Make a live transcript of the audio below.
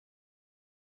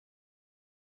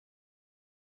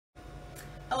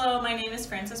Hello, my name is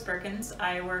Frances Perkins.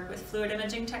 I work with Fluid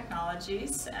Imaging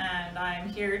Technologies, and I'm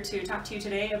here to talk to you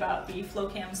today about the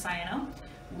FlowCam Cyano.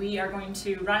 We are going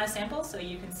to run a sample so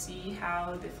you can see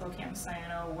how the FlowCam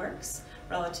Cyano works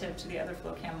relative to the other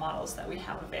FlowCam models that we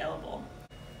have available.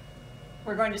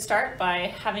 We're going to start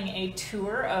by having a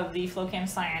tour of the FlowCam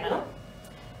Cyano.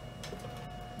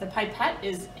 The pipette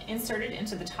is inserted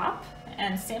into the top,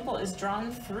 and sample is drawn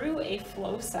through a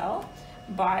flow cell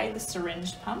by the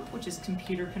syringe pump, which is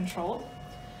computer controlled.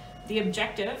 The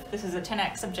objective, this is a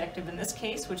 10x objective in this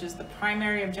case, which is the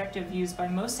primary objective used by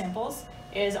most samples,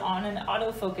 is on an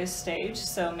autofocus stage,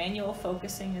 so manual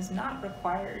focusing is not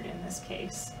required in this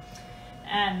case.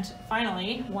 And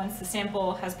finally, once the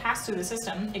sample has passed through the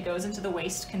system, it goes into the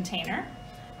waste container.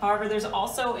 However, there's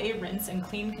also a rinse and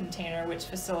clean container which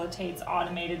facilitates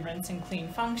automated rinse and clean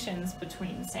functions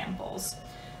between samples.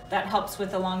 That helps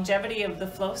with the longevity of the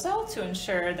flow cell to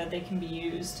ensure that they can be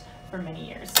used for many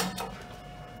years.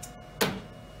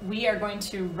 We are going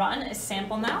to run a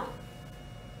sample now,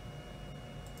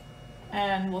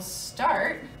 and we'll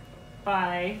start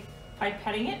by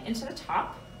pipetting it into the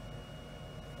top,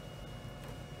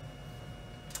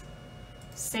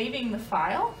 saving the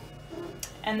file,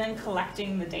 and then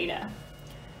collecting the data.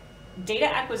 Data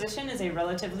acquisition is a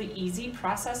relatively easy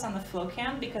process on the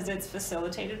FlowCam because it's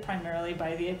facilitated primarily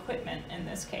by the equipment in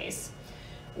this case.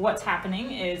 What's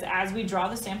happening is as we draw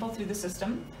the sample through the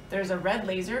system, there's a red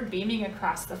laser beaming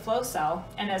across the flow cell,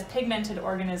 and as pigmented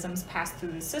organisms pass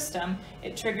through the system,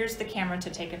 it triggers the camera to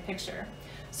take a picture.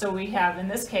 So we have, in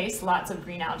this case, lots of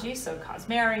green algae, so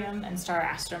Cosmarium and Star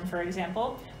Astrum, for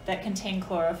example, that contain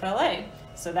chlorophyll A.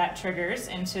 So that triggers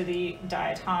into the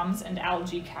diatoms and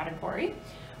algae category.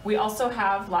 We also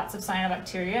have lots of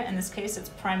Cyanobacteria. In this case, it's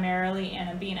primarily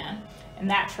Anabina, and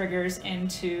that triggers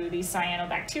into the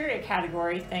Cyanobacteria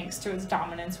category thanks to its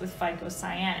dominance with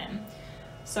phycocyanin.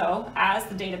 So as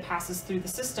the data passes through the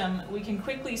system, we can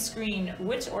quickly screen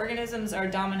which organisms are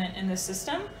dominant in the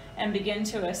system and begin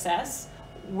to assess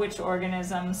which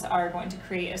organisms are going to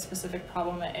create a specific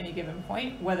problem at any given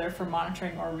point, whether for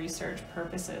monitoring or research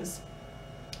purposes.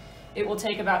 It will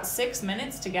take about 6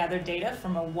 minutes to gather data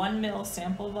from a 1 ml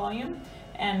sample volume,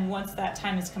 and once that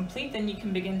time is complete, then you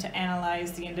can begin to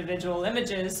analyze the individual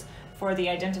images for the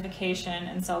identification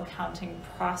and cell counting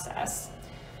process.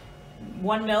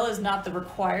 1 ml is not the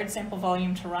required sample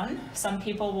volume to run. Some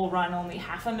people will run only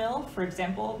half a ml. For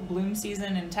example, bloom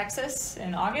season in Texas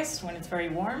in August when it's very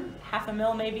warm, half a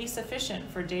ml may be sufficient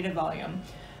for data volume.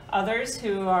 Others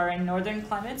who are in northern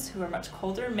climates who are much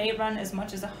colder may run as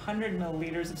much as 100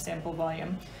 milliliters of sample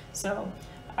volume. So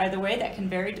either way, that can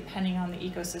vary depending on the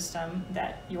ecosystem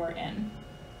that you're in.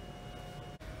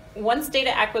 Once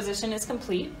data acquisition is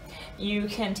complete, you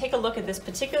can take a look at this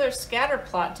particular scatter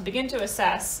plot to begin to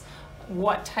assess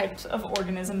what types of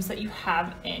organisms that you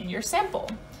have in your sample.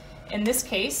 In this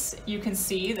case, you can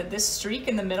see that this streak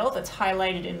in the middle that's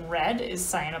highlighted in red is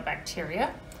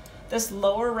Cyanobacteria. This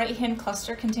lower right-hand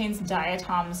cluster contains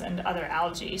diatoms and other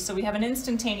algae, so we have an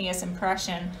instantaneous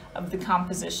impression of the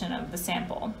composition of the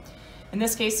sample. In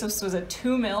this case, this was a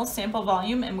 2 ml sample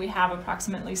volume, and we have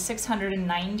approximately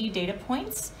 690 data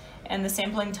points, and the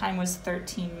sampling time was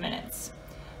 13 minutes.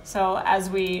 So as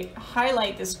we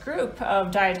highlight this group of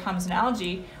diatoms and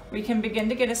algae, we can begin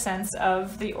to get a sense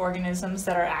of the organisms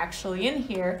that are actually in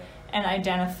here and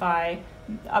identify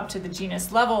up to the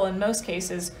genus level, in most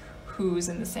cases, who's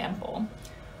in the sample.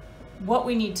 What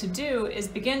we need to do is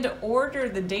begin to order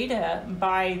the data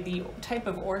by the type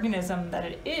of organism that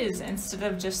it is instead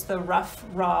of just the rough,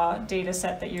 raw data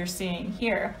set that you're seeing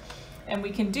here. And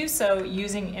we can do so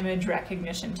using image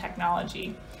recognition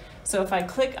technology. So if I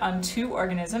click on 2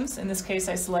 organisms, in this case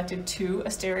I selected 2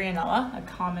 Asterianella, a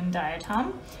common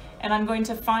diatom, and I'm going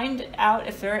to find out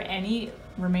if there are any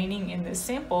remaining in this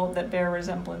sample that bear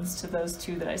resemblance to those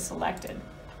 2 that I selected.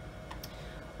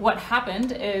 What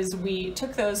happened is we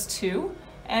took those 2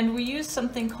 and we used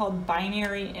something called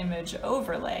binary image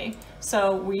overlay.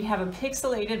 So we have a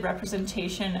pixelated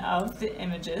representation of the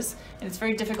images, and it's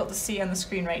very difficult to see on the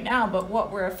screen right now, but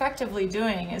what we're effectively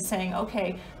doing is saying,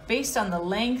 okay, based on the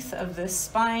length of this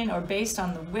spine or based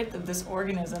on the width of this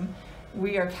organism,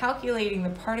 we are calculating the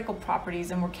particle properties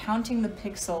and we're counting the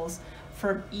pixels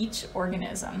for each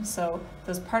organism. So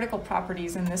those particle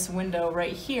properties in this window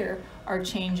right here are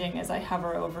changing as I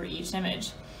hover over each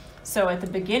image. So at the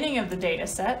beginning of the data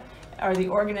set are the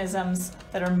organisms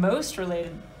that are most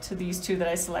related to these 2 that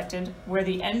I selected, where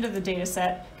the end of the data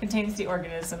set contains the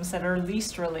organisms that are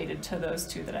least related to those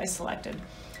 2 that I selected.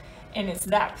 And it's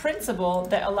that principle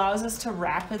that allows us to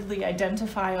rapidly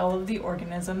identify all of the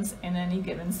organisms in any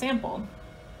given sample.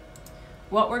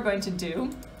 What we're going to do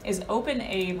is open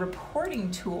a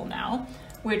reporting tool now,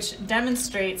 which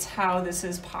demonstrates how this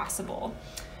is possible.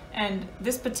 And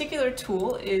this particular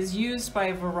tool is used by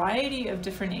a variety of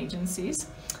different agencies,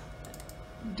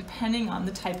 depending on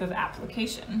the type of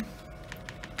application.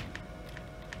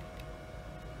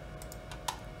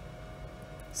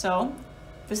 So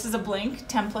this is a blank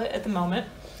template at the moment,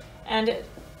 and it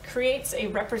creates a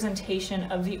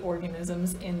representation of the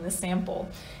organisms in the sample.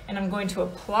 And I'm going to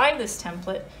apply this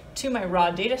template to my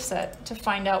raw data set to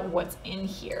find out what's in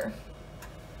here.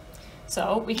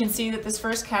 So we can see that this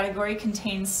first category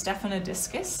contains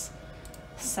Stephanodiscus,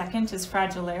 second is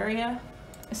Fragillaria,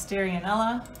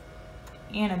 Asterianella,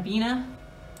 Anabina,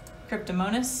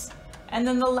 Cryptomonas, and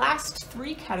then the last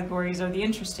three categories are the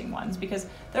interesting ones because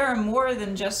there are more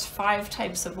than just 5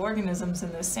 types of organisms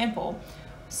in this sample.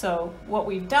 So what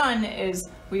we've done is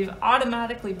we've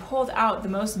automatically pulled out the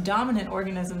most dominant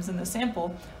organisms in the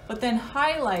sample, but then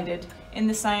highlighted in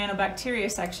the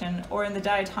Cyanobacteria section or in the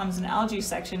diatoms and algae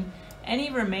section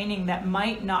any remaining that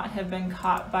might not have been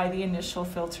caught by the initial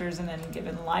filters in any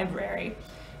given library.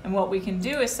 And what we can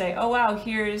do is say, oh wow,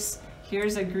 here's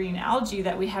a green algae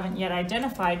that we haven't yet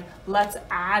identified. Let's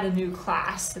add a new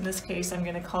class. In this case, I'm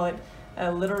going to call it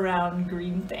a little round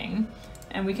green thing.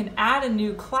 And we can add a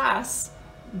new class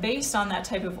based on that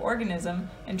type of organism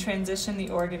and transition the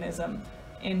organism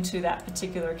into that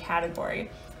particular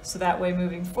category. So that way,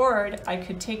 moving forward, I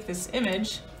could take this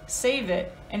image, save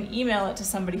it, and email it to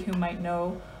somebody who might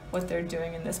know what they're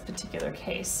doing in this particular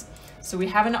case. So we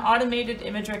have an automated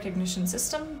image recognition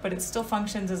system, but it still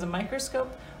functions as a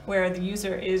microscope where the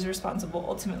user is responsible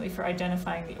ultimately for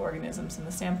identifying the organisms in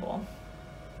the sample.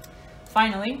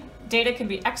 Finally, data can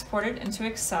be exported into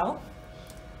Excel.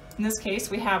 In this case,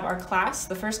 we have our class,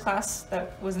 the first class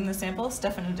that was in the sample,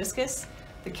 Stephanodiscus,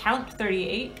 the count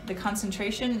 38, the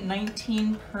concentration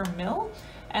 19 per mil,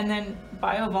 and then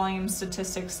biovolume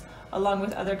statistics along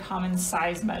with other common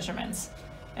size measurements.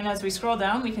 And as we scroll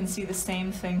down, we can see the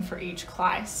same thing for each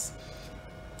class.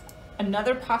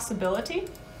 Another possibility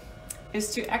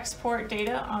is to export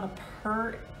data on a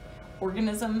per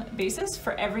organism basis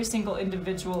for every single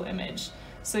individual image.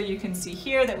 So you can see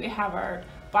here that we have our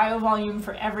biovolume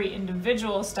for every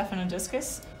individual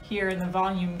Stephanodiscus here in the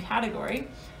volume category.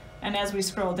 And as we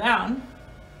scroll down,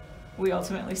 we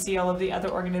ultimately see all of the other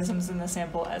organisms in the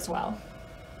sample as well.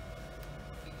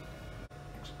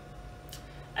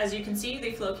 As you can see,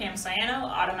 the FlowCam Cyano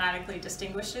automatically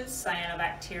distinguishes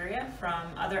Cyanobacteria from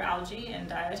other algae and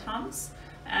diatoms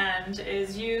and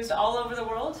is used all over the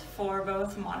world for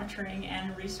both monitoring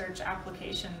and research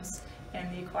applications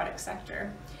in the aquatic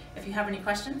sector. If you have any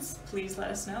questions, please let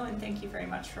us know, and thank you very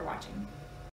much for watching.